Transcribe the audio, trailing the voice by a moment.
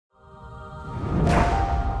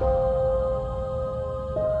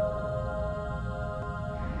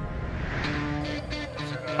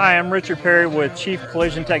Hi, I'm Richard Perry with Chief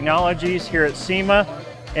Collision Technologies here at SEMA,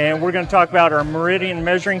 and we're going to talk about our Meridian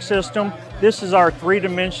measuring system. This is our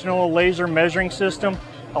three-dimensional laser measuring system.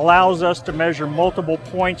 Allows us to measure multiple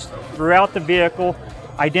points throughout the vehicle,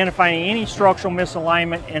 identifying any structural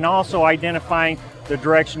misalignment and also identifying the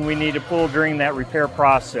direction we need to pull during that repair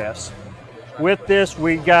process. With this,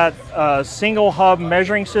 we got a single hub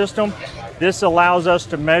measuring system. This allows us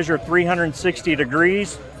to measure 360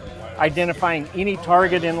 degrees, identifying any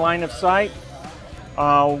target in line of sight.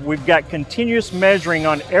 We've got continuous measuring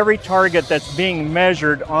on every target that's being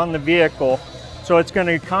measured on the vehicle. So it's going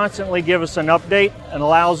to constantly give us an update and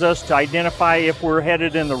allows us to identify if we're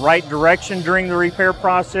headed in the right direction during the repair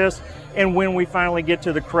process and when we finally get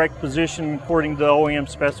to the correct position according to the OEM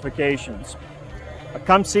specifications.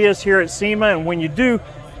 Come see us here at SEMA, and when you do,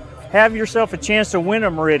 have yourself a chance to win a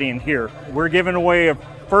Meridian here. We're giving away a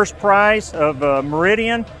first prize of a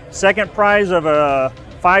Meridian, second prize of a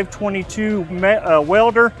 522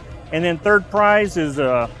 welder, and then third prize is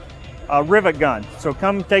a rivet gun. So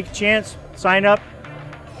come take a chance, sign up,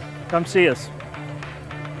 come see us.